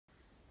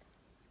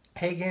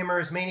Hey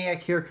gamers,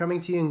 Maniac here,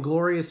 coming to you in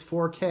glorious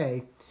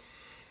 4K.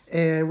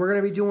 And we're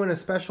going to be doing a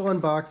special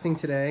unboxing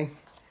today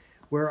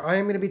where I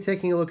am going to be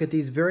taking a look at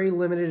these very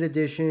limited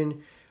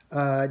edition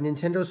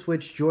Nintendo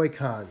Switch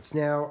Joy-Cons.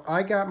 Now,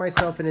 I got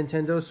myself a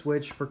Nintendo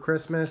Switch for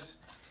Christmas,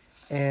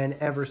 and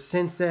ever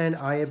since then,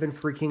 I have been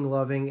freaking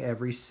loving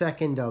every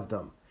second of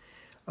them.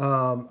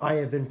 I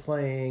have been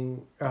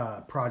playing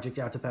Project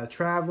Octopath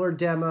Traveler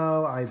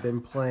demo. I've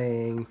been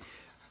playing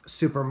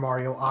Super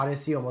Mario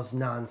Odyssey almost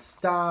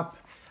non-stop.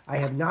 I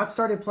have not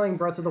started playing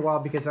Breath of the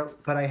Wild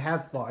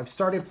I've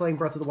started playing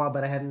Breath of the Wild,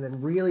 but I haven't been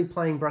really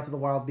playing Breath of the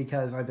Wild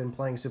because I've been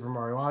playing Super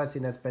Mario Odyssey,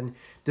 and that's been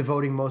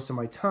devoting most of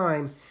my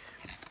time.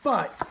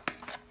 But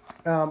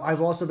I've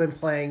also been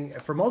playing,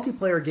 for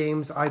multiplayer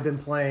games, I've been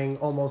playing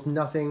almost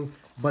nothing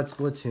but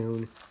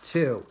Splatoon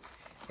 2.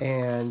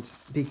 And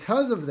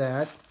because of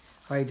that,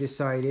 I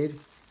decided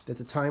that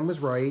the time was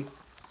right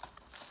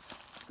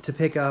to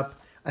pick up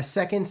a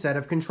second set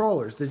of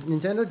controllers. The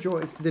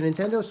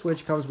Nintendo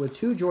Switch comes with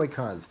two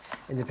Joy-Cons,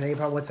 and depending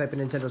upon what type of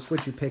Nintendo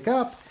Switch you pick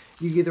up,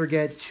 you either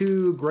get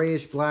two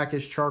grayish,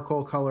 blackish,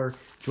 charcoal color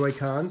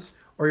Joy-Cons,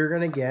 or you're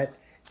going to get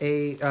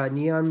a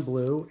neon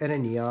blue and a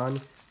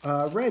neon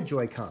red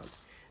Joy-Con.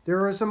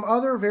 There are some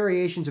other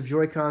variations of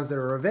Joy-Cons that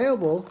are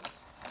available,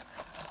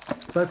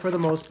 but for the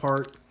most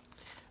part,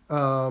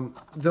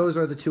 those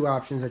are the two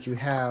options that you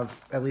have,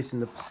 at least in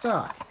the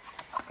stock.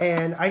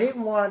 And I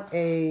didn't want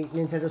a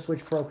Nintendo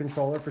Switch Pro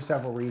controller for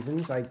several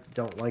reasons. I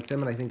don't like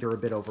them, and I think they're a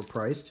bit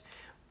overpriced.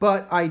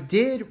 But I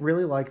did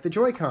really like the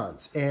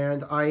Joy-Cons,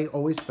 and I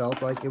always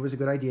felt like it was a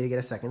good idea to get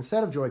a second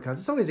set of Joy-Cons.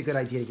 It's always a good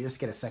idea to just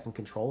get a second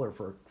controller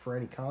for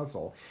any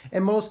console.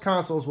 And most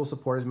consoles will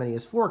support as many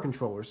as 4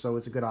 controllers, so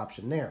it's a good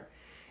option there.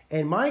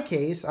 In my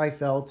case, I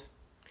felt,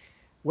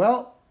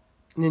 well,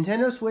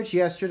 Nintendo Switch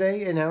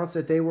yesterday announced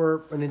that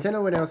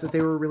Nintendo announced that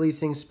they were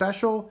releasing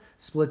special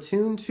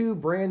Splatoon 2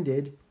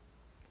 branded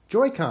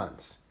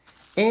Joy-Cons.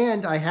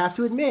 And I have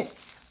to admit,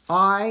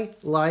 I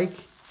like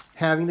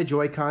having the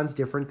Joy-Cons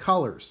different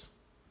colors.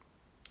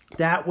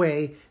 That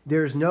way,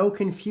 there's no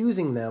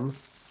confusing them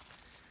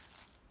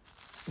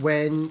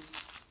when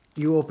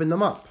you open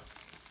them up.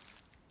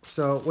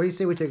 So, what do you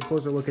say we take a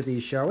closer look at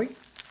these, shall we?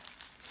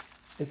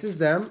 This is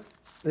them.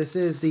 This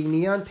is the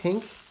neon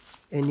pink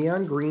and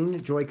neon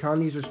green Joy-Con.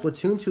 These are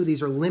Splatoon 2.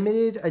 These are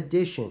limited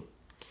edition.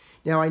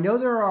 Now, I know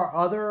there are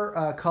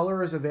other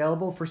colors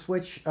available for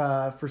Switch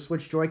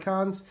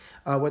Joy-Cons,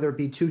 whether it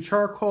be 2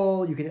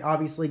 charcoal. You can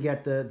obviously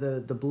get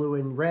the blue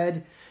and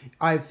red.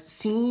 I've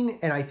seen,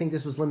 and I think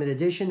this was limited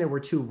edition, there were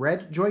 2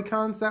 red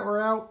Joy-Cons that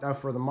were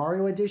out for the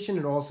Mario edition,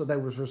 and also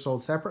that were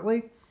sold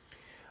separately.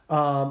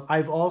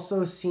 I've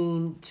also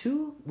seen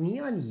 2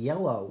 neon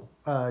yellow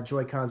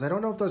Joy-Cons. I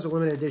don't know if those are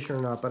limited edition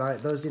or not,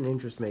 but those didn't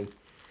interest me.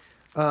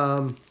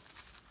 You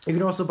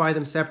can also buy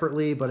them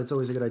separately, but it's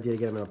always a good idea to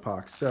get them in a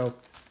box. So,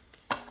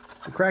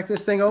 we crack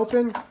this thing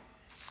open.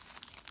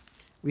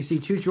 We see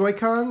 2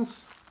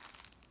 Joy-Cons,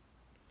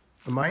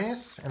 a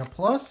minus and a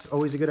plus.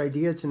 Always a good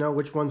idea to know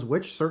which one's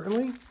which,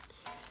 certainly.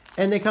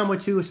 And they come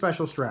with 2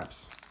 special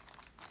straps.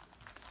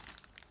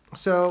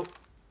 So,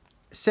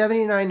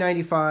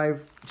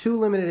 $79.95, 2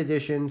 limited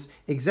editions,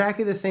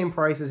 exactly the same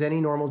price as any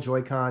normal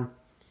Joy-Con.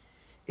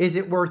 Is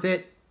it worth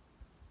it?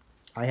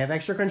 I have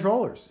extra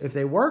controllers. If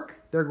they work,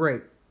 they're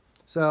great.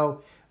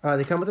 So,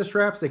 they come with the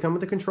straps. They come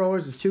with the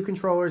controllers. It's 2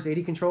 controllers,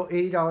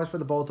 $80 for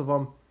the both of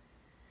them.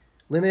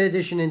 Limited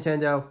edition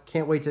Nintendo.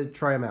 Can't wait to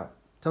try them out.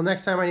 Till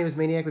next time, my name is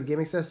Maniac with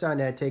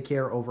GamingSuccess.net. Take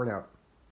care. Over and out.